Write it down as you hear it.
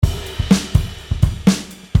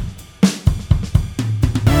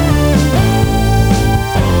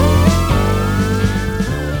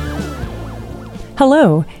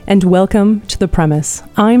Hello, and welcome to The Premise.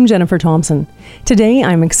 I'm Jeniffer Thompson. Today,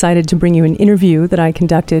 I'm excited to bring you an interview that I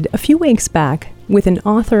conducted a few weeks back with an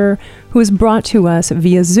author who is brought to us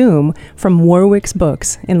via Zoom from Warwick's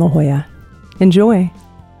Books in La Jolla. Enjoy.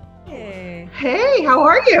 Hey, how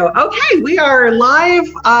are you? Okay, we are live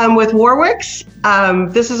with Warwick's.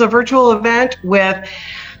 This is a virtual event with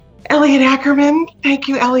Elliot Ackerman. Thank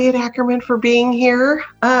you, Elliot Ackerman, for being here.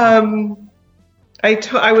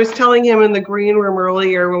 I was telling him in the green room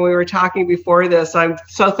earlier when we were talking before this, I'm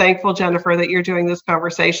so thankful, Jeniffer, that you're doing this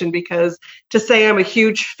conversation, because to say I'm a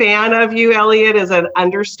huge fan of you, Elliot, is an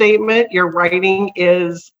understatement. Your writing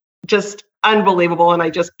is just unbelievable, and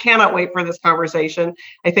I just cannot wait for this conversation.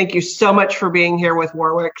 I thank you so much for being here with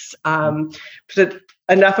Warwick's.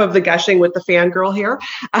 Enough of the gushing with the fangirl here.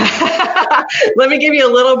 Let me give you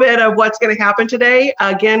a little bit of what's going to happen today.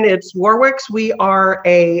 Again, it's Warwick's. We are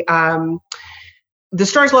the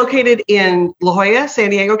store is located in La Jolla,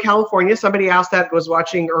 San Diego, California. Somebody asked that, was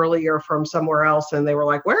watching earlier from somewhere else, and they were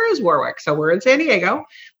like, where is Warwick? So we're in San Diego.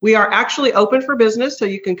 We are actually open for business, so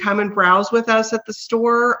you can come and browse with us at the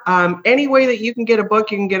store. Any way that you can get a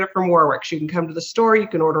book, you can get it from Warwick's. You can come to the store, you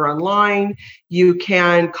can order online, you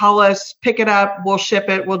can call us, pick it up, we'll ship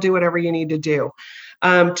it, we'll do whatever you need to do.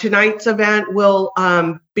 Tonight's event will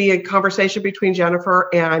be a conversation between Jeniffer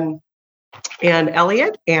and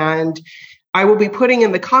Elliot, and I will be putting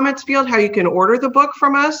in the comments field how you can order the book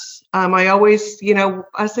from us. I always,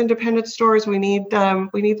 us independent stores, we need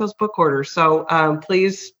those book orders. So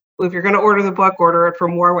please, if you're going to order the book, order it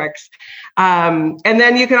from Warwick's. And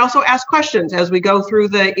then you can also ask questions as we go through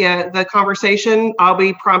the conversation. I'll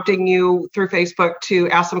be prompting you through Facebook to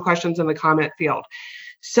ask some questions in the comment field.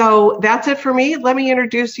 So that's it for me. Let me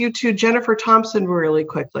introduce you to Jeniffer Thompson really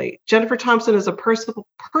quickly. Jeniffer Thompson is a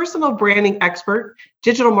personal branding expert,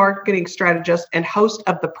 digital marketing strategist, and host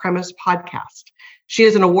of the Premise podcast. She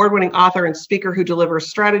is an award-winning author and speaker who delivers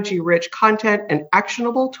strategy-rich content and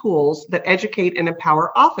actionable tools that educate and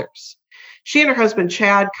empower authors. She and her husband,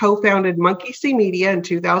 Chad, co-founded Monkey See Media in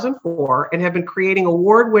 2004 and have been creating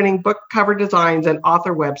award-winning book cover designs and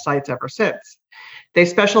author websites ever since. They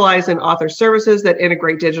specialize in author services that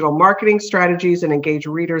integrate digital marketing strategies and engage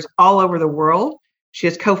readers all over the world. She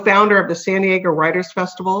is co-founder of the San Diego Writers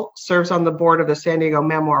Festival, serves on the board of the San Diego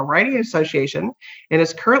Memoir Writing Association, and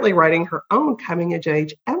is currently writing her own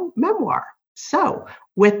coming-of-age memoir. So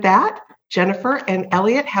with that, Jeniffer and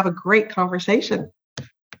Elliot, have a great conversation.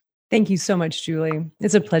 Thank you so much, Julie.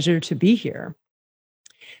 It's a pleasure to be here.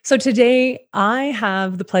 So today I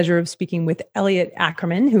have the pleasure of speaking with Elliot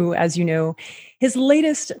Ackerman, who, as you know, his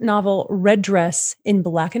latest novel, Red Dress in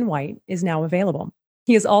Black and White, is now available.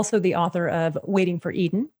 He is also the author of Waiting for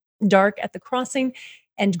Eden, Dark at the Crossing,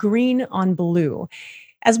 and Green on Blue,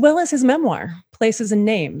 as well as his memoir, Places and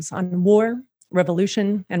Names on War,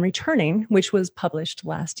 Revolution, and Returning, which was published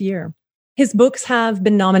last year. His books have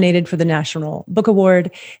been nominated for the National Book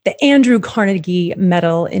Award, the Andrew Carnegie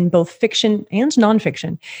Medal in both fiction and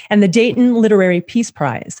nonfiction, and the Dayton Literary Peace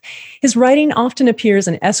Prize. His writing often appears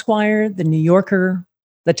in Esquire, The New Yorker,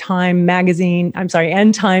 and Time Magazine,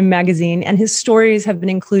 and his stories have been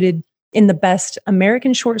included in the Best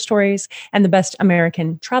American Short Stories and the Best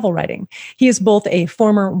American Travel Writing. He is both a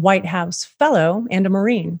former White House Fellow and a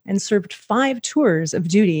Marine, and served 5 tours of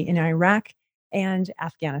duty in Iraq and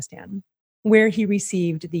Afghanistan, where he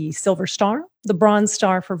received the Silver Star, the Bronze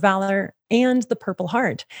Star for Valor, and the Purple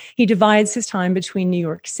Heart. He divides his time between New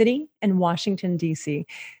York City and Washington, D.C.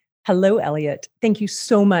 Hello, Elliot. Thank you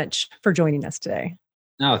so much for joining us today.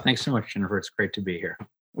 No, thanks so much, Jeniffer. It's great to be here.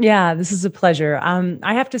 Yeah, this is a pleasure.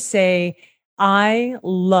 I have to say, I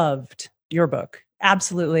loved your book.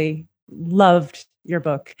 Absolutely loved your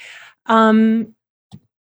book. It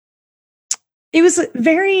was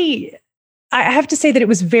I have to say that it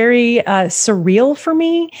was very surreal for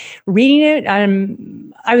me reading it.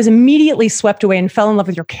 I was immediately swept away and fell in love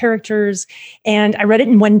with your characters, and I read it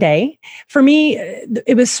in one day. For me,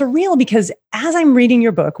 it was surreal because as I'm reading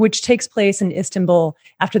your book, which takes place in Istanbul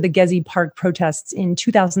after the Gezi Park protests in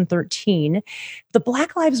 2013, the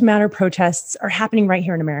Black Lives Matter protests are happening right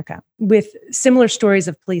here in America, with similar stories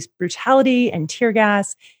of police brutality and tear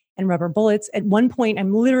gas and rubber bullets. At one point,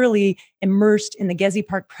 I'm literally immersed in the Gezi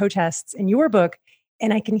Park protests in your book,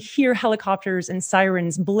 and I can hear helicopters and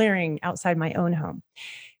sirens blaring outside my own home.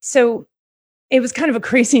 So it was kind of a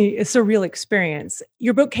crazy, surreal experience.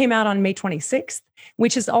 Your book came out on May 26th,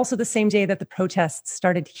 which is also the same day that the protests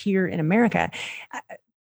started here in America.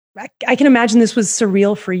 I can imagine this was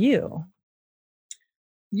surreal for you.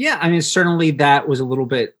 Yeah, I mean, certainly that was a little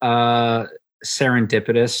bit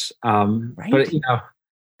serendipitous. Right. But,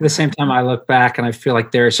 the same time, I look back and I feel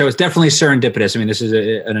like so it's definitely serendipitous. I mean, this is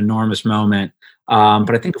an enormous moment.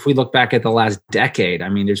 But I think if we look back at the last decade, I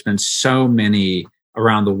mean, there's been so many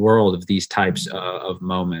around the world of these types of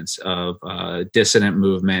moments, of dissident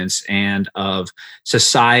movements and of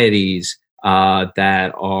societies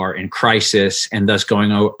that are in crisis and thus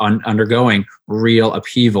undergoing real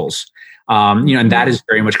upheavals. And that is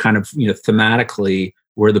very much kind of, thematically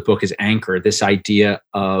where the book is anchored, this idea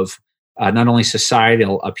of not only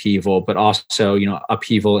societal upheaval, but also,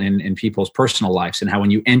 upheaval in people's personal lives, and how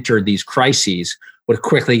when you enter these crises, what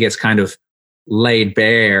quickly gets kind of laid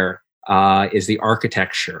bare is the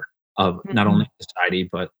architecture of not only society,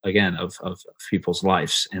 but again, of people's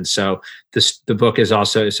lives. And so the book is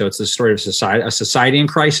also, it's the story of a society in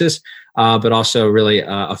crisis, but also really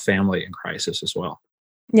a family in crisis as well.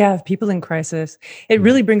 Yeah, people in crisis. It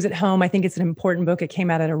really brings it home. I think it's an important book. It came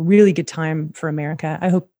out at a really good time for America. I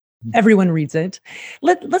hope everyone reads it.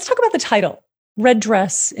 Let's talk about the title, Red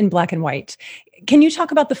Dress in Black and White. Can you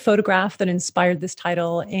talk about the photograph that inspired this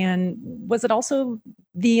title? And was it also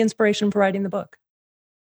the inspiration for writing the book?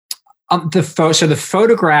 So the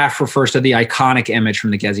photograph refers to the iconic image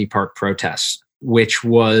from the Gezi Park protests, which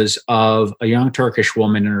was of a young Turkish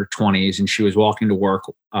woman in her 20s. And she was walking to work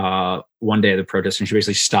one day of the protest, and she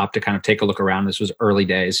basically stopped to kind of take a look around. This was early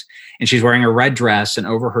days. And she's wearing a red dress, and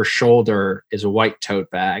over her shoulder is a white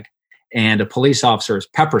tote bag. And a police officer is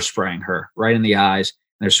pepper spraying her right in the eyes.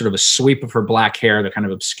 And there's sort of a sweep of her black hair that kind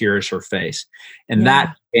of obscures her face. And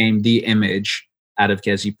that became the image out of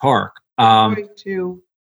Gezi Park.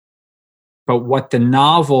 But what the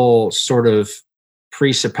novel sort of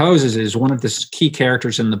presupposes is one of the key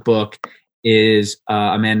characters in the book is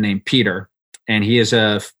a man named Peter. And he is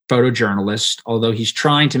a photojournalist, although he's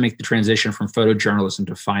trying to make the transition from photojournalism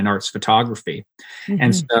to fine arts photography.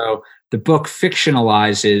 And so the book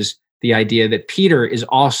fictionalizes the idea that Peter is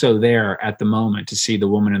also there at the moment to see the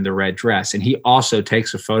woman in the red dress. And he also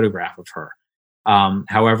takes a photograph of her.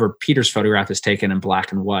 However, Peter's photograph is taken in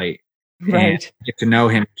black and white. Right. And get to know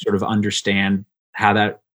him, sort of understand how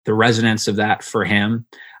the resonance of that for him.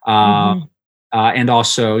 And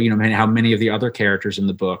also, how many of the other characters in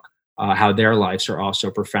the book, how their lives are also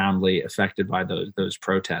profoundly affected by those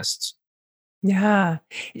protests. Yeah.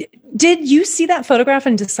 Did you see that photograph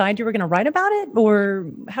and decide you were going to write about it, or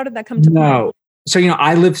how did that come to play? So,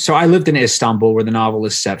 I lived in Istanbul, where the novel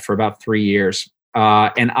is set, for about 3 years.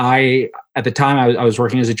 And at the time I was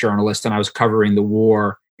working as a journalist, and I was covering the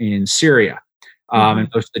war in Syria. And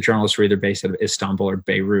most of the journalists were either based out of Istanbul or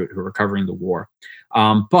Beirut, who were covering the war.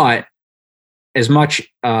 But as much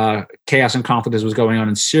chaos and conflict as was going on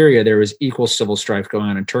in Syria, there was equal civil strife going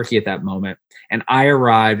on in Turkey at that moment. And I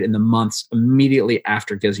arrived in the months immediately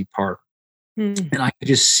after Gezi Park. And I could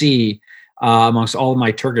just see amongst all of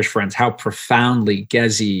my Turkish friends how profoundly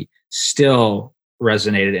Gezi still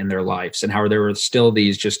resonated in their lives, and how there were still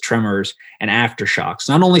these just tremors and aftershocks,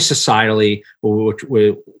 not only societally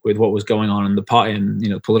with what was going on in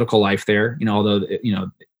the political life there, although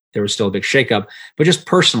there was still a big shakeup, but just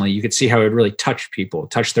personally, you could see how it really touched people,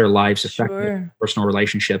 touched their lives, affected their personal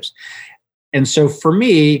relationships. And so for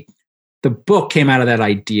me, the book came out of that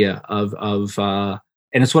idea of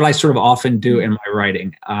and it's what I sort of often do in my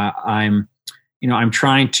writing. I'm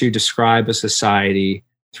trying to describe a society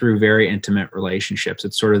through very intimate relationships.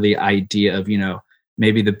 It's sort of the idea of,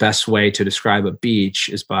 maybe the best way to describe a beach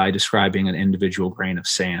is by describing an individual grain of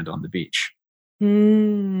sand on the beach.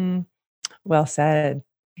 Well said.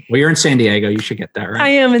 Well, you're in San Diego. You should get that, right? I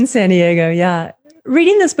am in San Diego, yeah.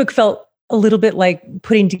 Reading this book felt a little bit like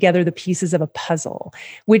putting together the pieces of a puzzle,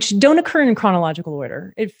 which don't occur in chronological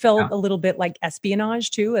order. It felt a little bit like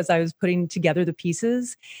espionage too, as I was putting together the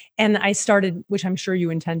pieces. And I started, which I'm sure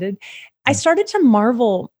you intended, I started to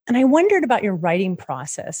marvel, and I wondered about your writing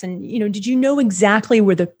process. And, did you know exactly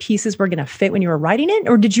where the pieces were going to fit when you were writing it?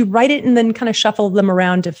 Or did you write it and then kind of shuffle them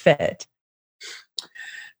around to fit?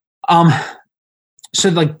 So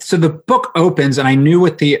the book opens, and I knew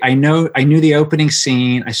the opening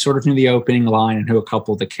scene. I sort of knew the opening line and who a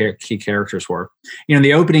couple of the key characters were.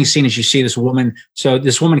 The opening scene is you see this woman. So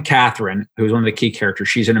this woman, Catherine, who's one of the key characters,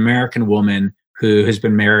 she's an American woman who has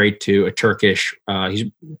been married to a Turkish, he's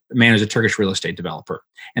a man who's a Turkish real estate developer.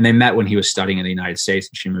 And they met when he was studying in the United States,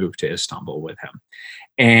 and she moved to Istanbul with him.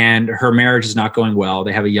 And her marriage is not going well.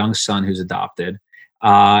 They have a young son who's adopted.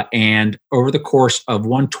 And over the course of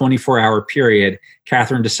one 24-hour period,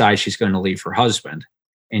 Catherine decides she's going to leave her husband.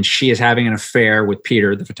 And she is having an affair with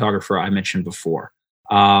Peter, the photographer I mentioned before.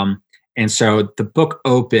 And so the book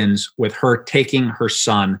opens with her taking her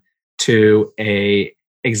son to a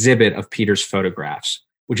exhibit of Peter's photographs,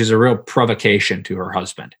 which is a real provocation to her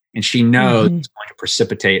husband. And she knows it's going to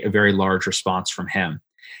precipitate a very large response from him.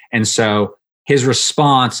 And so his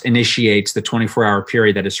response initiates the 24-hour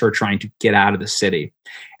period that is her trying to get out of the city.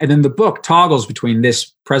 And then the book toggles between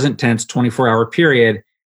this present tense 24-hour period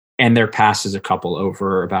and their past as a couple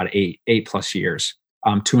over about eight plus years,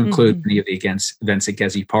 to include many of the events at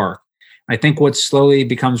Gezi Park. I think what slowly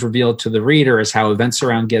becomes revealed to the reader is how events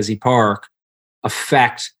around Gezi Park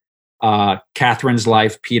affect Catherine's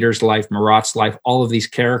life, Peter's life, Marat's life, all of these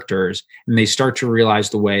characters, and they start to realize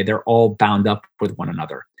the way they're all bound up with one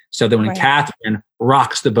another. So that when Catherine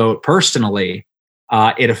rocks the boat personally,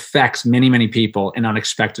 it affects many, many people in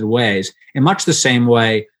unexpected ways. In much the same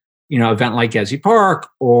way, an event like Gezi Park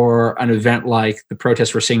or an event like the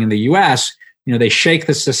protests we're seeing in the US, they shake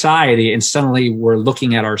the society, and suddenly we're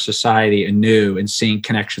looking at our society anew and seeing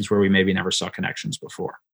connections where we maybe never saw connections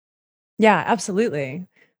before. Yeah, absolutely.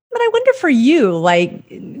 But I wonder for you, like,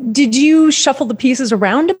 did you shuffle the pieces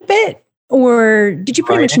around a bit, or did you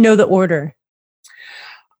pretty much know the order?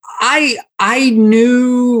 I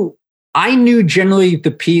knew generally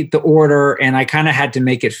the order, and I kind of had to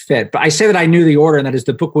make it fit. But I say that I knew the order, and that as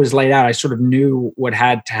the book was laid out, I sort of knew what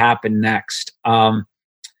had to happen next.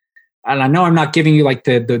 And I know I'm not giving you like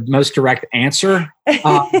the most direct answer,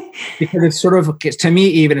 because it's sort of, to me,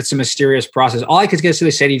 even it's a mysterious process. All I could say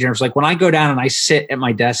to you, Jennifer, is like when I go down and I sit at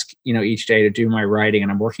my desk, each day to do my writing,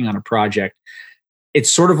 and I'm working on a project, it's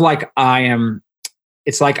sort of like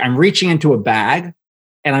it's like I'm reaching into a bag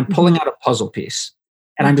and I'm pulling out a puzzle piece,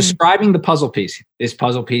 and I'm describing the puzzle piece. This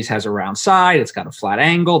puzzle piece has a round side. It's got a flat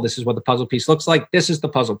angle. This is what the puzzle piece looks like. This is the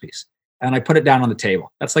puzzle piece. And I put it down on the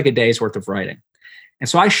table. That's like a day's worth of writing. And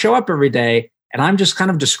so I show up every day and I'm just kind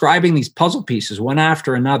of describing these puzzle pieces one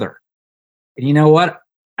after another. And you know what?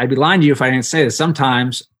 I'd be lying to you if I didn't say that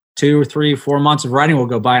sometimes 2 or 3 or 4 months of writing will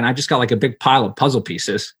go by and I just got like a big pile of puzzle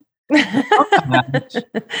pieces. I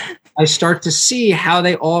start to see how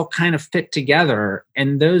they all kind of fit together.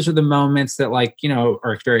 And those are the moments that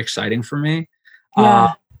are very exciting for me.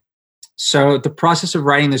 Yeah. So the process of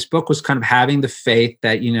writing this book was kind of having the faith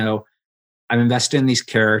that, I'm invested in these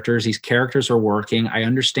characters. These characters are working. I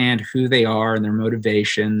understand who they are and their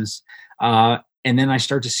motivations. And then I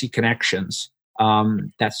start to see connections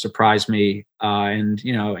that surprise me. And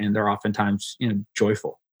they're oftentimes,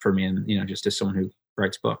 joyful for me. And, just as someone who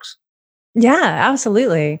writes books. Yeah,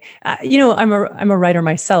 absolutely. I'm a writer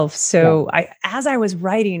myself. So as I was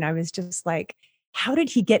writing, I was just like, how did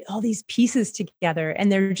he get all these pieces together?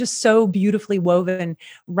 And they're just so beautifully woven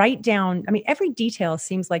right down. I mean, every detail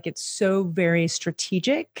seems like it's so very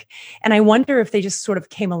strategic. And I wonder if they just sort of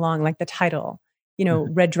came along like the title,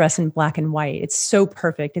 red dress in black and white. It's so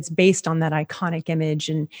perfect. It's based on that iconic image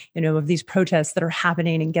and, of these protests that are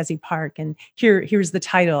happening in Gezi Park. And here's the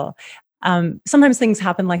title. Sometimes things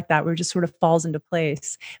happen like that where it just sort of falls into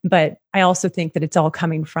place. But I also think that it's all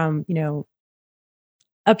coming from,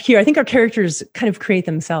 up here. I think our characters kind of create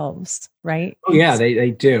themselves, right? Oh, yeah,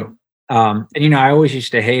 they do. And, I always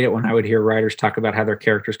used to hate it when I would hear writers talk about how their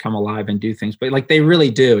characters come alive and do things, but like they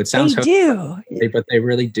really do. It sounds they do, but they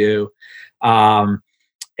really do.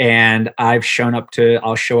 And I'll show up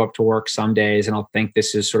to work some days and I'll think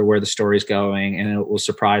this is sort of where the story's going. And it will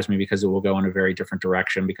surprise me because it will go in a very different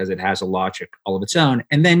direction because it has a logic all of its own.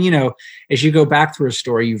 And then, as you go back through a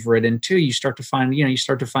story you've written too, you start to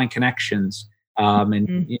find connections.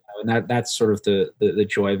 And that's sort of the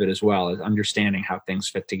joy of it as well, is understanding how things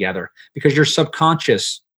fit together, because your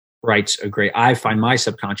subconscious I find my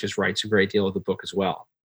subconscious writes a great deal of the book as well.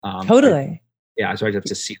 Totally. So I have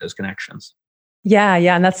to see those connections. Yeah.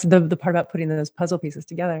 And that's the part about putting those puzzle pieces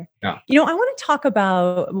together. Yeah. I want to talk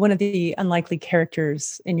about one of the unlikely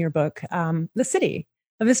characters in your book, the city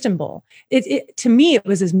of Istanbul. To me, it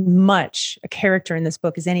was as much a character in this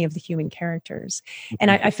book as any of the human characters.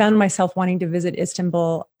 And I found myself wanting to visit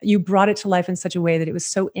Istanbul. You brought it to life in such a way that it was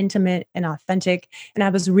so intimate and authentic. And I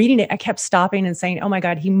was reading it, I kept stopping and saying, oh my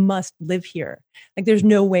God, he must live here. Like there's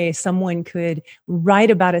no way someone could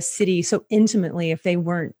write about a city so intimately if they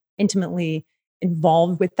weren't intimately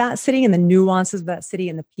involved with that city and the nuances of that city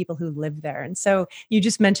and the people who live there. And so you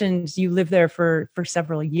just mentioned you lived there for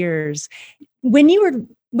several years. When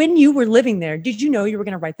you were living there, did you know you were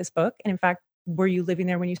going to write this book? And in fact, were you living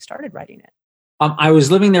there when you started writing it? I was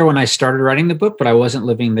living there when I started writing the book, but I wasn't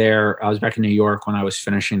living there. I was back in New York when I was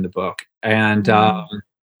finishing the book. And,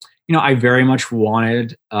 I very much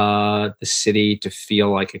wanted the city to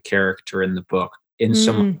feel like a character in the book. In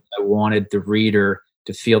some, I wanted the reader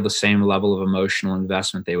to feel the same level of emotional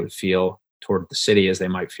investment they would feel toward the city as they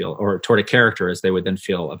might feel, or toward a character as they would then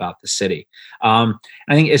feel about the city. I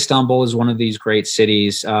think Istanbul is one of these great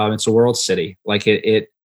cities. It's a world city. Like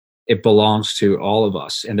it it belongs to all of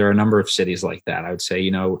us. And there are a number of cities like that. I would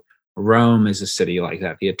say, Rome is a city like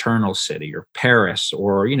that, the Eternal City, or Paris,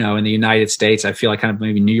 or, in the United States, I feel like kind of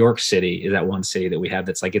maybe New York City is that one city that we have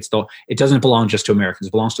that's like, it doesn't belong just to Americans,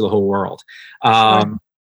 it belongs to the whole world. Sure.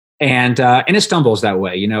 And Istanbul is that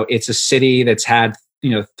way. It's a city that's had,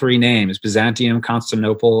 three names: Byzantium,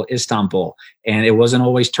 Constantinople, Istanbul. And it wasn't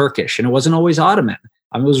always Turkish, and it wasn't always Ottoman.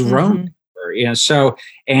 It was Roman. So,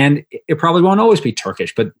 and it probably won't always be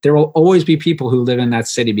Turkish, but there will always be people who live in that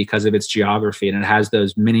city because of its geography, and it has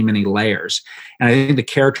those many, many layers. And I think the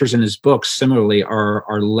characters in his books similarly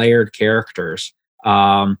are layered characters.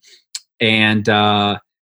 I didn't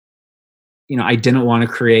want to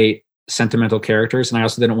create sentimental characters, and I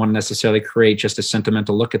also didn't want to necessarily create just a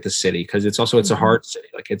sentimental look at the city, because it's a hard city.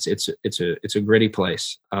 Like it's a gritty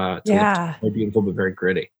place. Very beautiful, but very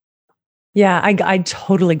gritty. Yeah, I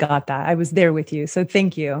totally got that. I was there with you. So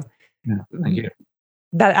thank you. Yeah, thank you.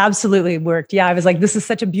 That absolutely worked. Yeah, I was like, this is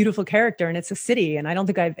such a beautiful character, and it's a city. And I don't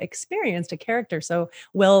think I've experienced a character so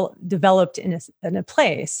well developed in a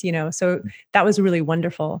place, so that was really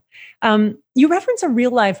wonderful. You reference a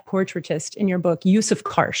real life portraitist in your book, Yusuf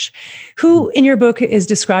Karsh, who in your book is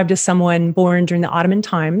described as someone born during the Ottoman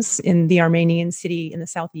times in the Armenian city in the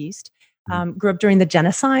southeast. Grew up during the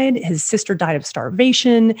genocide. His sister died of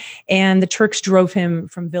starvation, and the Turks drove him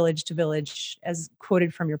from village to village, as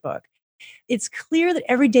quoted from your book. It's clear that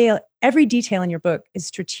every detail in your book is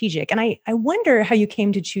strategic. And I wonder how you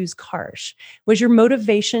came to choose Karsh. Was your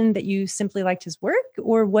motivation that you simply liked his work,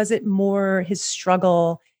 or was it more his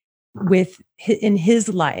struggle in his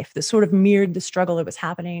life that sort of mirrored the struggle that was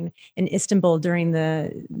happening in Istanbul during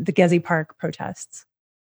the Gezi Park protests?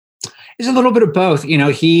 It's a little bit of both.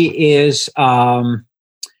 He is, for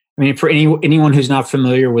anyone who's not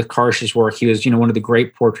familiar with Karsh's work, he was, one of the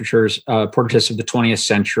great portraitists of the 20th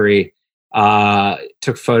century.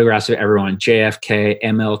 Took photographs of everyone: JFK,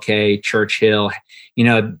 MLK, Churchill.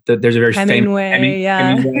 There's a very Hemingway,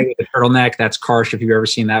 Hemingway with the turtleneck. That's Karsh, if you've ever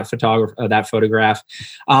seen that photograph.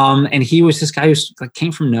 And he was this guy who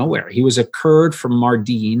came from nowhere. He was a Kurd from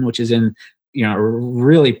Mardin, which is in,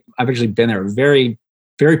 really, I've actually been there, very,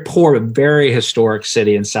 very poor, but very historic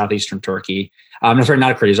city in southeastern Turkey. No, sorry,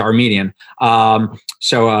 not a Kurd, he's Armenian.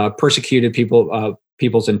 Persecuted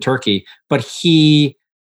peoples in Turkey, but he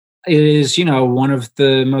is, one of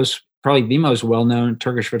probably the most well-known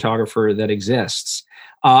Turkish photographer that exists.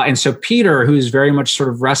 And so Peter, who's very much sort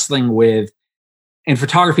of wrestling with, and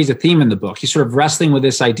photography is a theme in the book, he's sort of wrestling with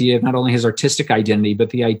this idea of not only his artistic identity,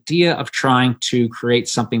 but the idea of trying to create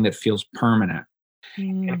something that feels permanent.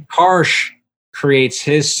 And Karsh creates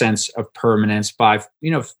his sense of permanence by,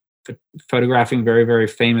 photographing very, very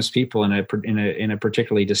famous people in a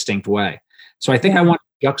particularly distinct way. So I think I want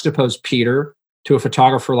to juxtapose Peter to a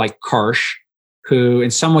photographer like Karsh, who in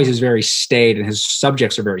some ways is very staid and his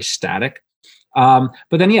subjects are very static. But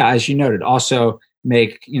then, as you noted, also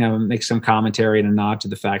make some commentary and a nod to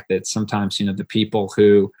the fact that sometimes, the people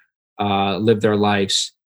who live their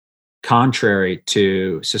lives contrary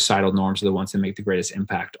to societal norms are the ones that make the greatest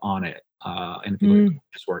impact on it. And if you look at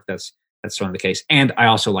his work, that's sort of the case. And I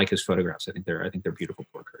also like his photographs. I think they're beautiful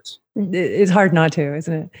portraits. It's hard not to,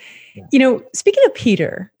 isn't it? Yeah. Speaking of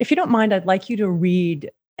Peter, if you don't mind, I'd like you to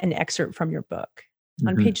read an excerpt from your book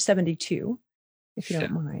on page 72, if you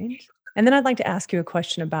don't mind. And then I'd like to ask you a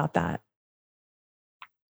question about that.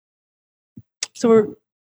 So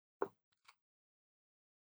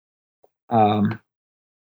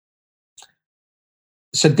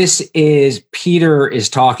So Peter is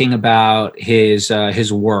talking about his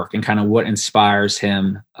work and kind of what inspires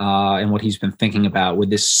him and what he's been thinking about with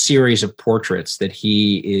this series of portraits that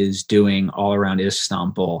he is doing all around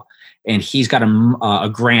Istanbul. And he's got a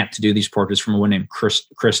grant to do these portraits from a woman named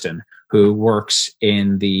Kristen, who works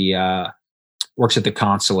at the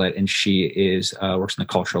consulate, and she works in the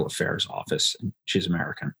cultural affairs office. And she's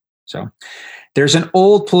American. So there's an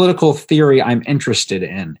old political theory I'm interested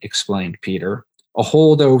in, explained Peter. A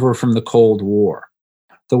holdover from the Cold War.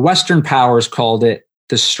 The Western powers called it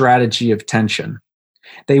the strategy of tension.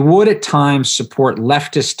 They would at times support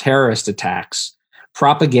leftist terrorist attacks,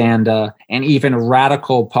 propaganda, and even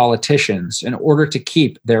radical politicians in order to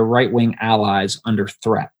keep their right-wing allies under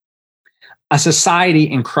threat. A society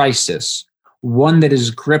in crisis, one that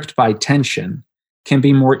is gripped by tension, can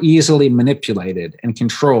be more easily manipulated and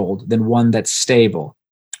controlled than one that's stable,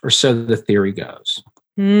 or so the theory goes.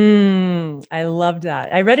 I loved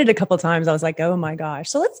that. I read it a couple of times. I was like, oh my gosh.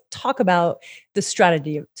 So let's talk about the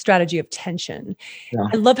strategy of tension. Yeah.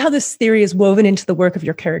 I love how this theory is woven into the work of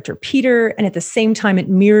your character, Peter, and at the same time, it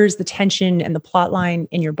mirrors the tension and the plot line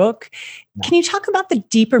in your book. Yeah. Can you talk about the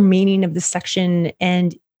deeper meaning of this section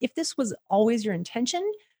and if this was always your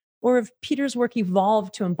intention or if Peter's work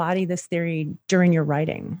evolved to embody this theory during your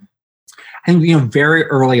writing. I think, very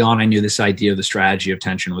early on, I knew this idea of the strategy of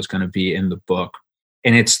tension was going to be in the book.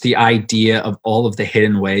 And it's the idea of all of the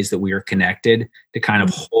hidden ways that we are connected to kind of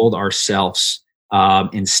hold ourselves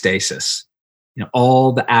in stasis.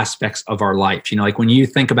 All the aspects of our life. Like when you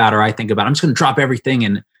think about, or I think about, I'm just going to drop everything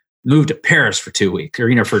and move to Paris for 2 weeks,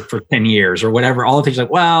 or for 10 years or whatever. All the things like,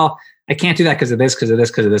 well, I can't do that because of this, because of this,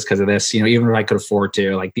 because of this, because of this. Even if I could afford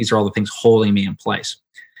to, like, these are all the things holding me in place.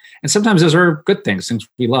 And sometimes those are good things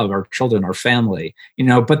we love, our children, our family,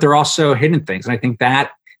 but they're also hidden things. And I think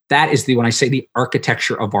that is when I say the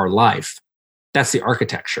architecture of our life, that's the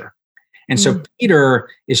architecture. And so Peter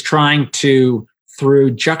is trying to,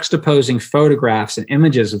 through juxtaposing photographs and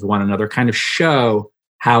images of one another, kind of show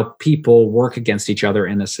how people work against each other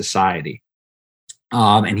in a society.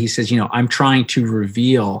 And he says, I'm trying to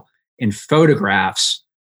reveal in photographs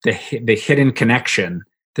the hidden connection,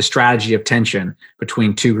 the strategy of tension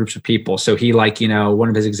between two groups of people. So he, one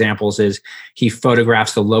of his examples is he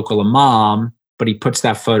photographs the local imam, but he puts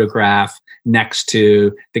that photograph next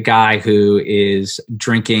to the guy who is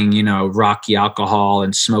drinking, rocky alcohol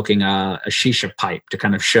and smoking a shisha pipe to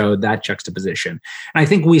kind of show that juxtaposition. And I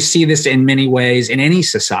think we see this in many ways in any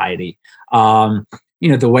society.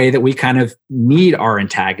 The way that we kind of need our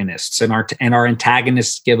antagonists, and our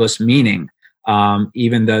antagonists give us meaning,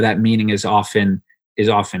 even though that meaning is often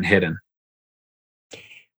hidden.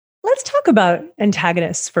 Let's talk about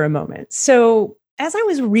antagonists for a moment. So as I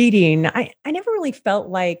was reading, I never really felt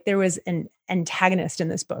like there was an antagonist in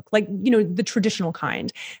this book, like, the traditional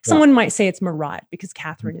kind. Someone might say it's Marat because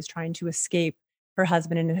Catherine is trying to escape her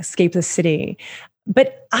husband and escape the city.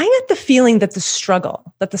 But I got the feeling that the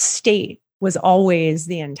struggle, that the state was always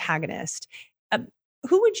the antagonist.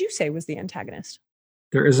 Who would you say was the antagonist?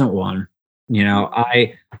 There isn't one.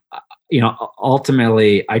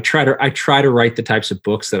 Ultimately, I try to write the types of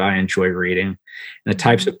books that I enjoy reading. And the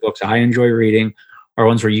types of books I enjoy reading are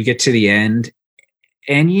ones where you get to the end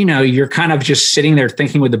and, you're kind of just sitting there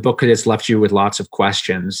thinking with the book that it's left you with lots of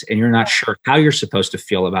questions, and you're not sure how you're supposed to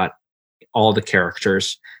feel about all the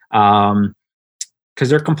characters. Because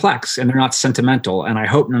they're complex and they're not sentimental. And I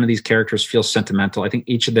hope none of these characters feel sentimental. I think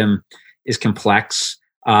each of them is complex.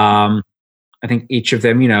 I think each of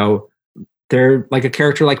them, they're like a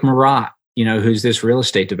character like Marat, who's this real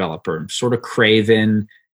estate developer, sort of craven,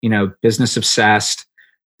 business obsessed.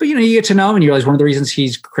 But, you get to know him and you realize one of the reasons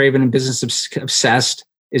he's craven and business obsessed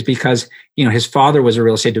is because, his father was a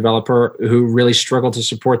real estate developer who really struggled to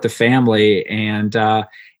support the family. And,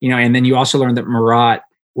 and then you also learn that Marat,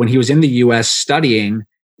 when he was in the US studying,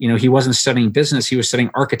 he wasn't studying business, he was studying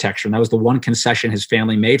architecture. And that was the one concession his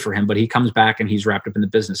family made for him. But he comes back and he's wrapped up in the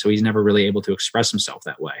business. So he's never really able to express himself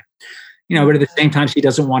that way. But at the same time, he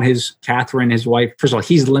doesn't want Catherine, his wife. First of all,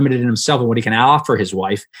 he's limited in himself and what he can offer his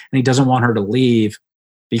wife. And he doesn't want her to leave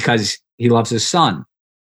because he loves his son.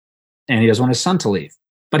 And he doesn't want his son to leave.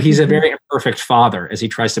 But he's a very imperfect father as he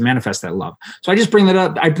tries to manifest that love. So I just bring that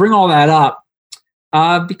up. I bring all that up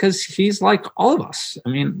because he's like all of us. I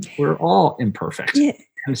mean, we're all imperfect. Yeah,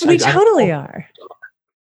 we totally are.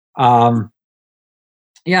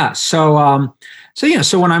 Yeah. So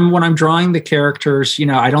when I'm drawing the characters,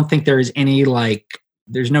 I don't think there is any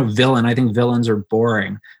there's no villain. I think villains are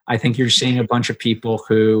boring. I think you're seeing a bunch of people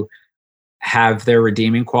who have their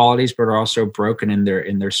redeeming qualities, but are also broken in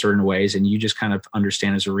their certain ways. And you just kind of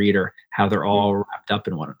understand as a reader how they're all wrapped up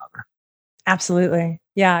in one another. Absolutely.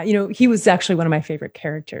 Yeah. He was actually one of my favorite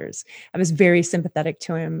characters. I was very sympathetic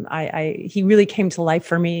to him. He really came to life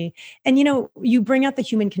for me. And, you bring out the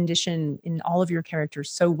human condition in all of your characters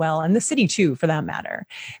so well, and the city too, for that matter.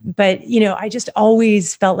 But, I just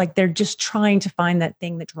always felt like they're just trying to find that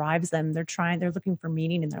thing that drives them. They're looking for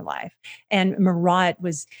meaning in their life. And Marat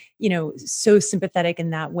was, so sympathetic in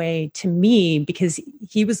that way to me because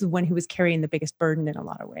he was the one who was carrying the biggest burden in a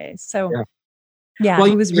lot of ways. So yeah. Yeah, well,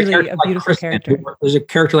 he was really a beautiful character. There's a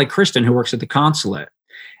character like Kristen who works at the consulate.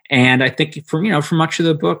 And I think for much of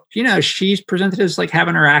the book, she's presented as like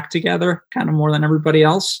having her act together kind of more than everybody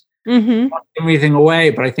else. Mm-hmm. Don't give anything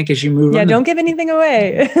away, but I think as you move on, don't give anything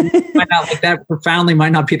away. That profoundly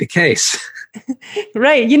might not be the case.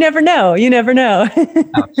 Right. You never know.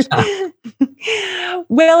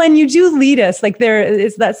 Well, and you do lead us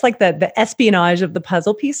that's like the espionage of the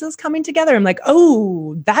puzzle pieces coming together. I'm like,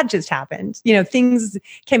 oh, that just happened. Things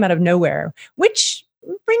came out of nowhere, which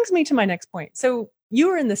brings me to my next point. So you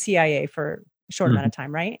were in the CIA for a short amount of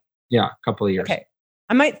time, right? Yeah. A couple of years. Okay.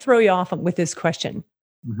 I might throw you off with this question.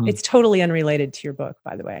 Mm-hmm. It's totally unrelated to your book,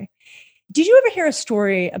 by the way. Did you ever hear a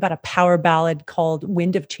story about a power ballad called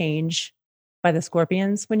Wind of Change? by the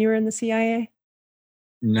Scorpions when you were in the CIA?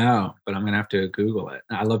 No, but I'm going to have to Google it.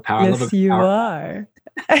 I love power. Yes, I love you power. are.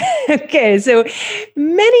 Okay, so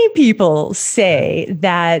many people say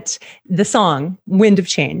that the song Wind of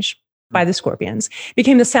Change by the Scorpions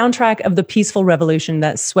became the soundtrack of the peaceful revolution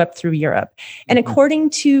that swept through Europe. And according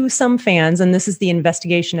to some fans, and this is the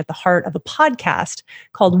investigation at the heart of a podcast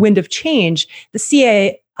called Wind of Change, the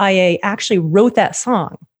CIA actually wrote that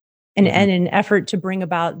song in an effort to bring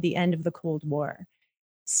about the end of the Cold War.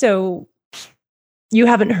 So you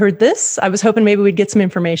haven't heard this? I was hoping maybe we'd get some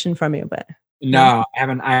information from you, but no, I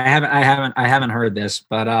haven't heard this.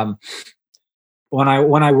 But when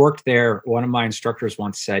I worked there, one of my instructors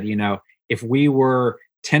once said, if we were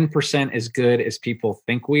 10% as good as people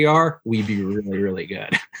think we are, we'd be really, really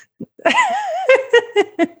good.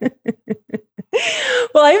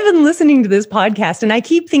 Well, I've been listening to this podcast and I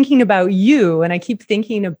keep thinking about you and I keep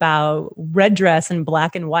thinking about red dress and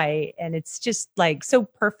black and white. And it's just like so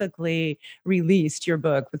perfectly released, your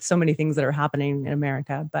book, with so many things that are happening in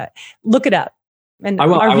America. But look it up. And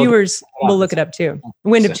our viewers will look it up too.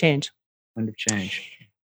 Wind of Change. Wind of Change.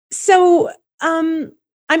 So I'm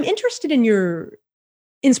interested in your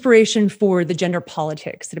inspiration for the gender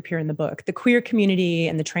politics that appear in the book. The queer community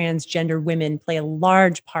and the transgender women play a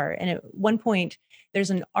large part. And at one point, there's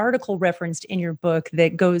an article referenced in your book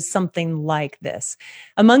that goes something like this.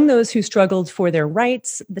 Among those who struggled for their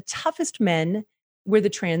rights, the toughest men were the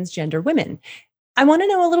transgender women. I want to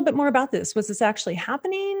know a little bit more about this. Was this actually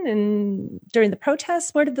happening? And during the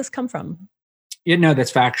protests, where did this come from?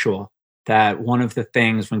 That's factual. That one of the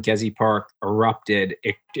things when Gezi Park erupted,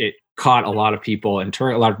 it caught a lot of people and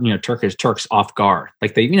a lot of Turks off guard.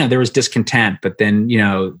 Like there was discontent, but then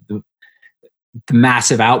the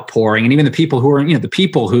massive outpouring, and even the people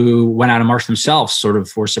who went out and marched themselves sort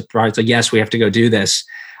of were surprised. Like, yes, we have to go do this.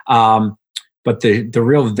 But the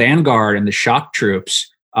real vanguard and the shock troops,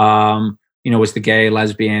 was the gay,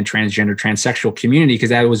 lesbian, transgender, transsexual community, because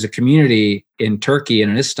that was a community in Turkey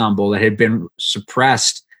and in Istanbul that had been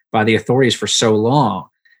suppressed by the authorities for so long. Wow.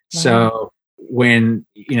 So when,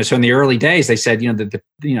 so in the early days, they said, the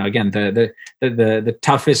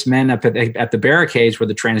toughest men up at the barricades were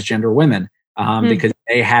the transgender women, because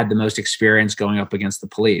they had the most experience going up against the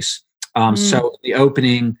police. So the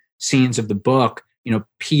opening scenes of the book,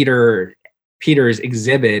 Peter's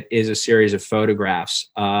exhibit is a series of photographs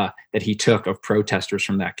that he took of protesters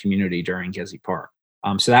from that community during Gezi Park.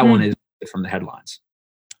 So that one is from the headlines.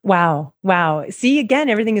 Wow. See, again,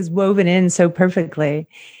 everything is woven in so perfectly.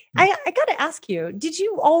 I got to ask you, did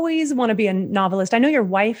you always want to be a novelist? I know your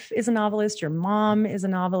wife is a novelist. Your mom is a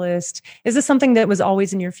novelist. Is this something that was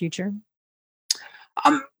always in your future?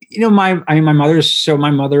 My mother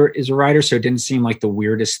is a writer, so it didn't seem like the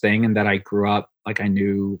weirdest thing. And that I grew up, like I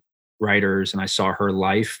knew writers and I saw her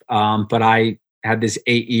life. But I had this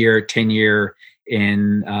 10-year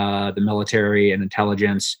in the military and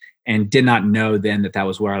intelligence, and did not know then that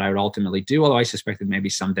was what I would ultimately do. Although I suspected maybe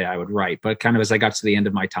someday I would write, but kind of as I got to the end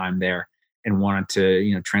of my time there and wanted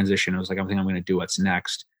to, transition, I was like, I think I'm going to do what's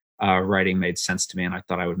next. Writing made sense to me, and I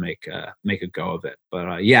thought I would make a go of it.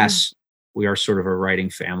 But yes, we are sort of a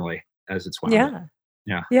writing family, as it's wound.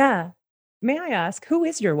 Yeah. May I ask, who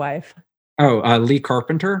is your wife? Lee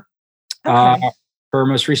Carpenter. Okay. Her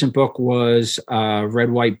most recent book was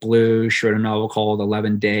Red, White, Blue. She wrote a novel called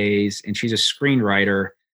 11 Days, and she's a screenwriter.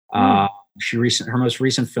 Her most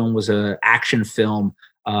recent film was an action film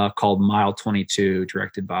called Mile 22,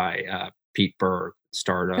 directed by Pete Berg,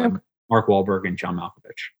 starred Mark Wahlberg and John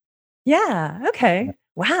Malkovich. Yeah. Okay.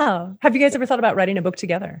 Wow. Have you guys ever thought about writing a book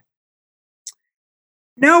together?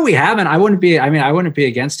 No, we haven't. I wouldn't be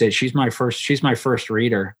against it. She's my first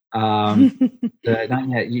reader. Not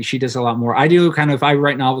yet. She does a lot more. I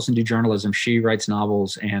write novels and do journalism. She writes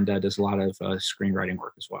novels and does a lot of screenwriting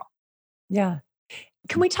work as well. Yeah.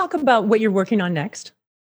 Can we talk about what you're working on next?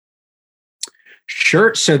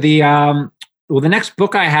 Sure. So the next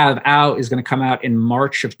book I have out is going to come out in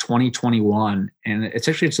March of 2021. And it's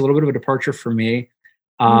a little bit of a departure for me.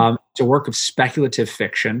 It's a work of speculative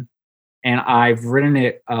fiction. And I've written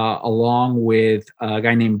it along with a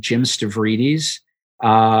guy named Jim Stavridis.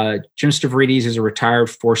 Jim Stavridis is a retired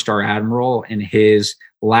 4-star admiral, and his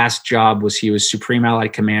last job was he was Supreme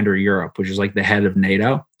Allied Commander Europe, which is like the head of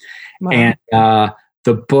NATO. Wow. And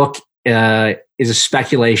the book is a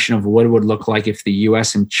speculation of what it would look like if the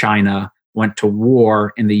U.S. and China went to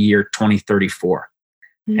war in the year 2034.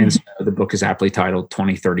 And so the book is aptly titled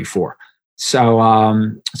 2034.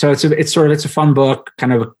 So it's a fun book,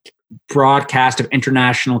 kind of a broad cast of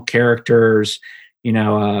international characters,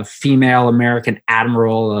 a female American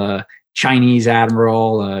admiral, a Chinese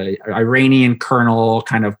admiral, Iranian colonel,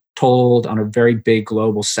 kind of told on a very big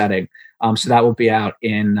global setting. So that will be out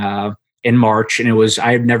in March. And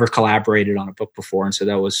I had never collaborated on a book before. And so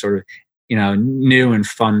that was sort of, new and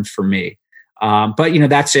fun for me. But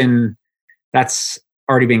that's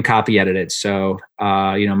already being copy edited. So,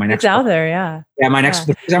 my next it's out there. Yeah. Yeah.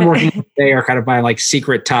 The things I'm working on today are kind of my like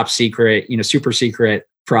secret, top secret, super secret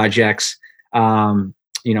projects.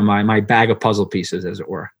 My bag of puzzle pieces, as it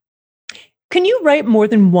were. Can you write more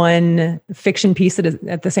than one fiction piece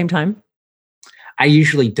at the same time? I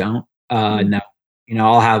usually don't. No.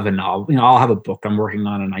 I'll have a novel. I'll have a book I'm working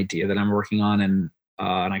on, an idea that I'm working on, and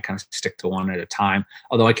I kind of stick to one at a time.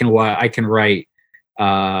 Although I can write,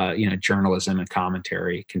 journalism and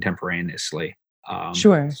commentary contemporaneously.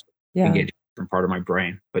 Sure. Yeah. Engage a different part of my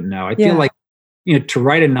brain. But no, I feel like, to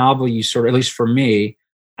write a novel, you sort of, at least for me,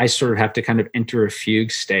 I sort of have to kind of enter a fugue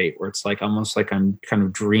state where it's like almost like I'm kind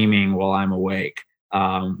of dreaming while I'm awake,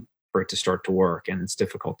 for it to start to work. And it's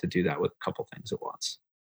difficult to do that with a couple things at once.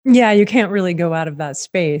 Yeah, you can't really go out of that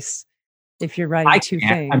space if you're writing two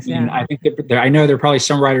things. I think I know there are probably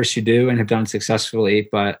some writers who do and have done it successfully,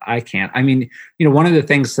 but I can't. I mean, one of the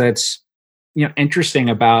things that's, interesting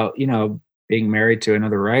about, being married to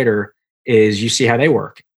another writer is you see how they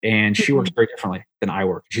work. And she works very differently than I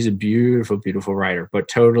work. She's a beautiful, beautiful writer, but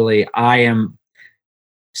totally, I am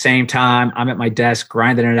same time. I'm at my desk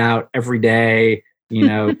grinding it out every day.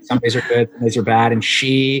 Some days are good, some days are bad. And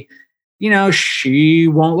she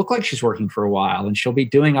won't look like she's working for a while, and she'll be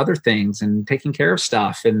doing other things and taking care of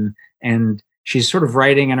stuff. And she's sort of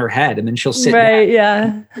writing in her head, and then she'll sit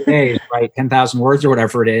down, write 10,000 words or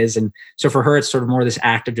whatever it is. And so for her, it's sort of more this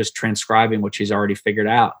act of just transcribing what she's already figured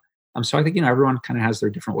out. So I think, everyone kind of has their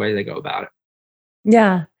different way they go about it.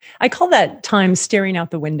 Yeah. I call that time staring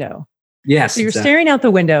out the window. Yes. So you're staring out the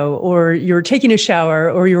window, or you're taking a shower,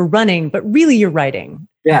 or you're running, but really you're writing.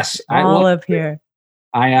 Yes. Up here.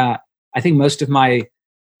 I think most of my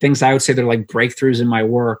things, I would say they're like breakthroughs in my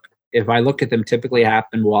work, if I look at them, typically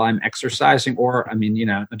happen while I'm exercising, or, to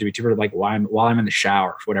be too like while I'm in the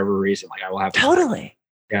shower for whatever reason. Like I will have totally.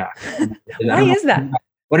 Yeah. Why is that?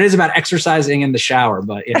 What it is about exercising in the shower,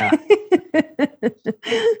 but yeah.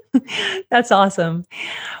 That's awesome.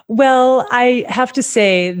 Well, I have to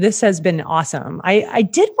say this has been awesome. I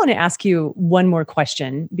did want to ask you one more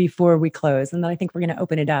question before we close, and then I think we're going to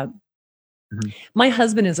open it up. Mm-hmm. My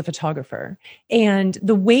husband is a photographer, and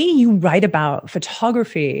the way you write about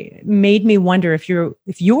photography made me wonder if you're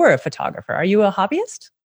a photographer. Are you a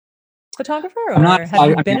hobbyist photographer, or have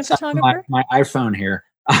you been a photographer? My iPhone here.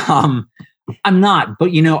 I'm not, but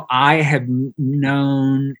I have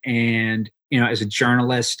known, and as a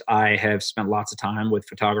journalist, I have spent lots of time with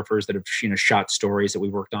photographers that have shot stories that we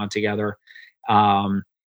worked on together, and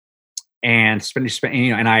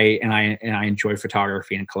I enjoy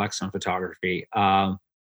photography and collect some photography.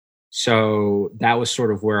 So that was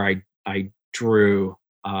sort of where I drew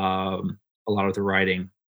a lot of the writing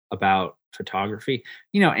about photography,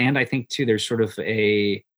 and I think too there's sort of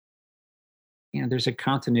there's a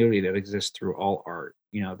continuity that exists through all art.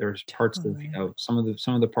 There's parts of some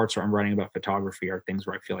of the parts where I'm writing about photography are things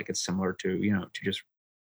where I feel like it's similar to to just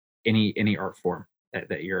any art form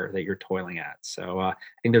that you're toiling at. So I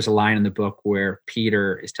think there's a line in the book where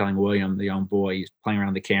Peter is telling William, the young boy, he's playing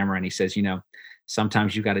around the camera, and he says,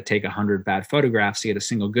 sometimes you got to take 100 bad photographs to get a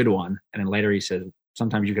single good one. And then later he says,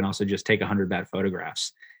 sometimes you can also just take 100 bad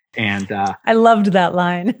photographs. And I loved that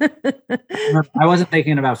line. I wasn't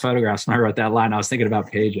thinking about photographs when I wrote that line. I was thinking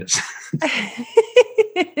about pages.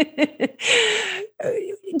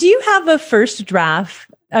 Do you have a first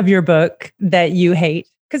draft of your book that you hate?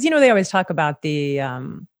 Because they always talk about the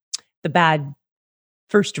bad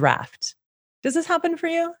first draft. Does this happen for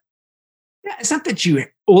you? Yeah, it's not that you.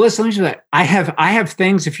 Well, listen, let me say that I have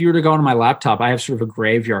things. If you were to go on my laptop, I have sort of a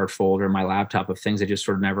graveyard folder in my laptop of things that just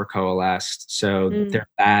sort of never coalesced. So they're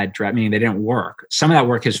bad draft, meaning they didn't work. Some of that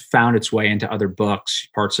work has found its way into other books,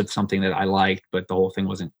 parts of something that I liked, but the whole thing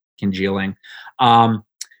wasn't congealing.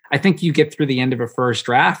 I think you get through the end of a first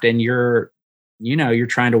draft, and you're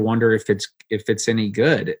trying to wonder if it's any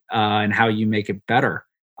good and how you make it better.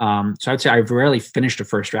 So I'd say I've rarely finished a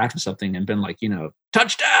first draft of something and been like,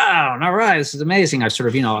 touchdown. All right, this is amazing. I sort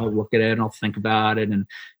of, I'll look at it and I'll think about it and,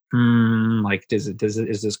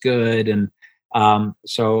 is this good? And,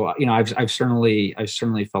 so, I've certainly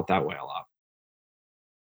felt that way a lot.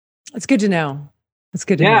 It's good to know. It's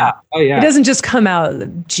good to know. Oh yeah. It doesn't just come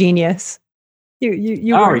out genius.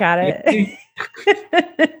 You work at it.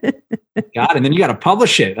 God, and then you got to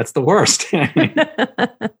publish it. That's the worst.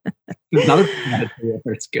 Another thing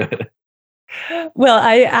where it's good. Well,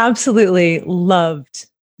 I absolutely loved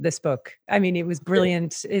this book. I mean, it was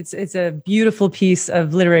brilliant. It's a beautiful piece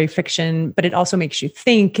of literary fiction, but it also makes you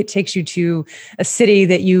think. It takes you to a city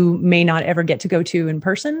that you may not ever get to go to in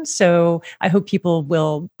person. So I hope people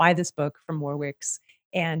will buy this book from Warwick's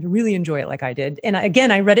and really enjoy it like I did. And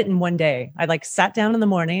again, I read it in one day. I sat down in the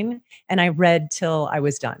morning and I read till I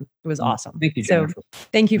was done. It was awesome. Thank you, Jennifer. So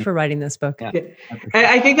thank you for writing this book. Yeah.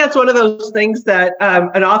 I think that's one of those things that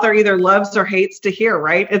an author either loves or hates to hear,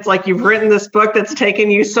 right? It's like you've written this book that's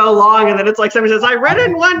taken you so long, and then it's like somebody says, I read it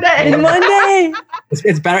in one day. In one day.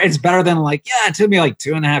 It's better. It's better than like, yeah, it took me like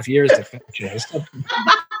 2.5 years to finish it.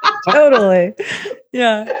 Totally.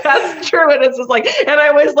 Yeah. That's true. And it's just like, and I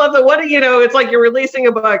always love that. It's like you're releasing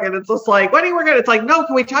a book and it's just like, what are you working on? It's like, no,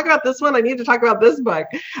 can we talk about this one? I need to talk about this book.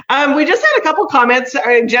 We just had a couple comments.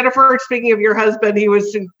 Jennifer, speaking of your husband, he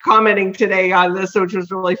was commenting today on this, which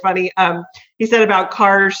was really funny. He said about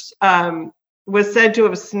Cars, was said to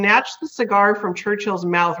have snatched the cigar from Churchill's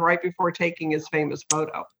mouth right before taking his famous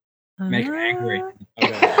photo. Make him angry.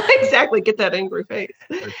 Exactly. Get that angry face.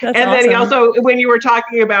 That's and then he also, when you were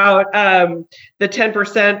talking about the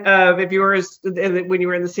 10% of when you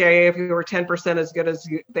were in the CIA, if you were 10% as good as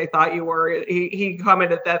they thought you were, he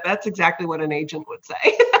commented that that's exactly what an agent would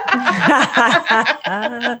say.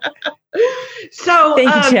 So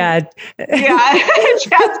thank you, Chad. Yeah,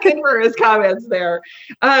 Chad's good for his comments there.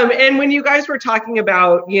 And when you guys were talking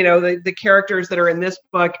about, the characters that are in this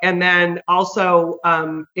book, and then also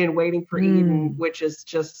in Waiting for Eden, which is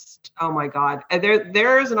just, oh my God,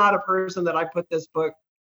 there is not a person that I put this book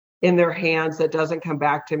in their hands that doesn't come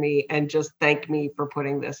back to me and just thank me for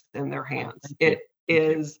putting this in their hands. It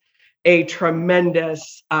is a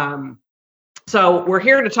tremendous. So we're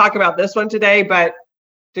here to talk about this one today, but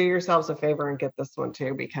do yourselves a favor and get this one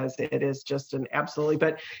too, because it is just an absolutely,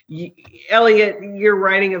 but Elliot, your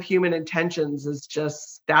writing of human intentions is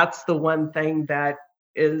just, that's the one thing that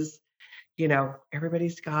is,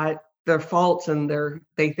 everybody's got their faults and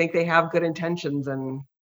they think they have good intentions and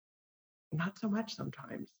not so much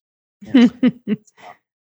sometimes. Yes.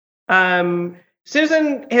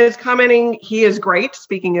 Susan is commenting, he is great.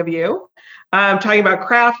 Speaking of you, talking about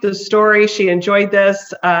craft, the story, she enjoyed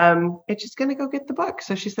this. And she's going to go get the book.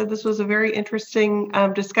 So she said this was a very interesting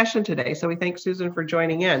discussion today. So we thank Susan for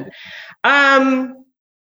joining in. In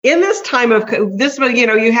this time of this,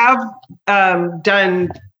 you have done,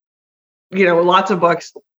 lots of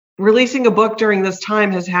books. Releasing a book during this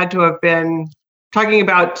time has had to have been, talking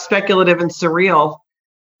about speculative and surreal,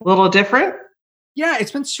 a little different. Yeah,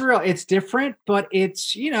 it's been surreal. It's different, but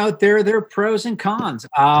it's, there are pros and cons.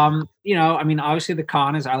 Obviously the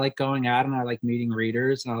con is I like going out and I like meeting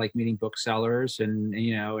readers and I like meeting booksellers and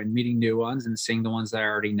meeting new ones and seeing the ones that I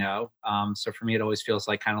already know. So for me, it always feels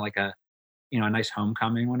like kind of like a nice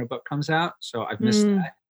homecoming when a book comes out. So I've missed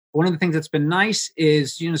that. One of the things that's been nice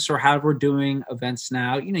is, sort of how we're doing events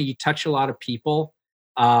now, you touch a lot of people.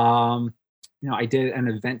 I did an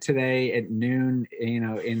event today at noon,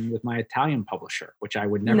 with my Italian publisher, which I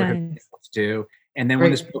would never have been able to do. And then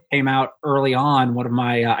when this book came out early on,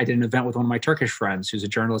 I did an event with one of my Turkish friends who's a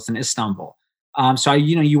journalist in Istanbul. So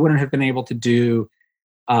you wouldn't have been able to do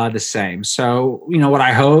the same. So, what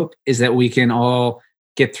I hope is that we can all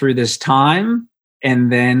get through this time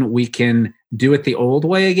and then we can do it the old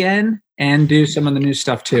way again and do some of the new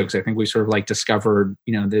stuff too. Because I think we sort of discovered,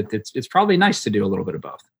 that it's probably nice to do a little bit of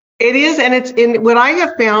both. It is, and it's in what I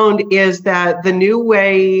have found is that the new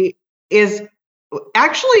way is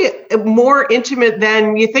actually more intimate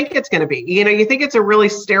than you think it's going to be. You think it's a really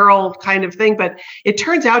sterile kind of thing, but it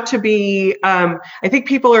turns out to be, I think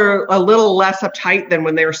people are a little less uptight than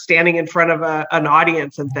when they're standing in front of an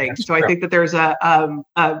audience and things. That's so true. I think that there's a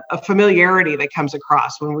familiarity that comes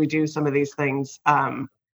across when we do some of these things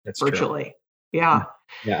virtually. True. Yeah.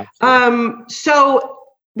 Yeah. So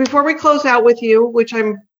before we close out with you, which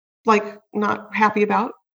I'm not happy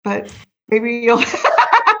about, but maybe you'll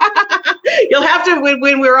have to,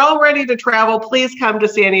 when we're all ready to travel, please come to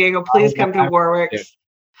San Diego. Please come to Warwick's.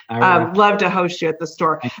 Love to host you at the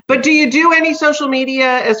store. But do you do any social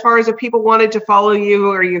media as far as if people wanted to follow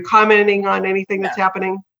you? Are you commenting on anything that's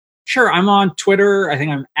happening? Sure. I'm on Twitter. I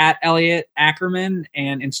think I'm at Elliot Ackerman,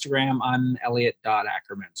 and Instagram I'm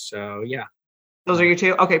Elliot.Ackerman. So yeah. Those are you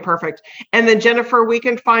two? Okay, perfect. And then Jeniffer, we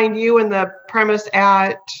can find you in the premise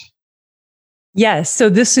at... Yes. So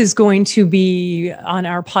this is going to be on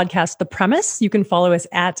our podcast, The Premise. You can follow us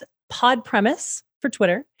at Pod Premise for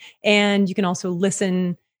Twitter. And you can also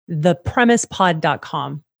listen,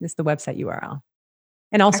 thepremisepod.com is the website URL.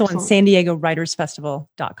 And also on San Diego Writers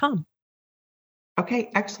Festival.com. Okay,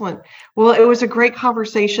 excellent. Well, it was a great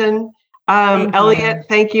conversation. Elliot,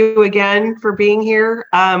 thank you again for being here.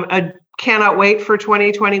 cannot wait for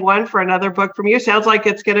 2021 for another book from you. Sounds like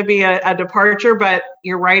it's going to be a departure, but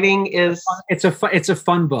your writing is... It's a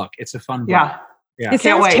fun book. It's a fun book. Yeah. It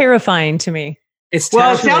sounds terrifying to me. It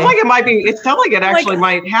sounds like it might be. It sounds like it actually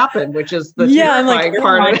might happen, which is the terrifying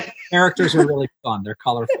part of it. Characters are really fun. They're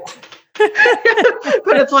colorful.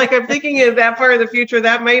 But it's like, I'm thinking in that part of the future,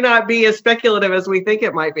 that may not be as speculative as we think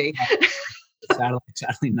it might be.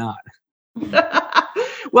 Sadly not.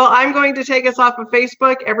 Well, I'm going to take us off of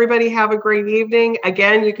Facebook. Everybody have a great evening.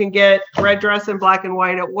 Again, you can get Red Dress in Black and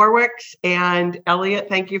White at Warwick's. And Elliot,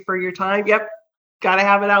 thank you for your time. Yep. Got to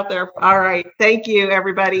have it out there. All right. Thank you,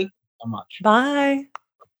 everybody. So much. Bye.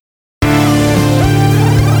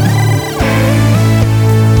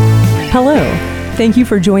 Hello. Thank you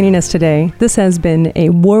for joining us today. This has been a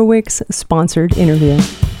Warwick's sponsored interview.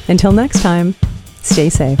 Until next time, stay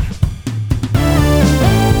safe.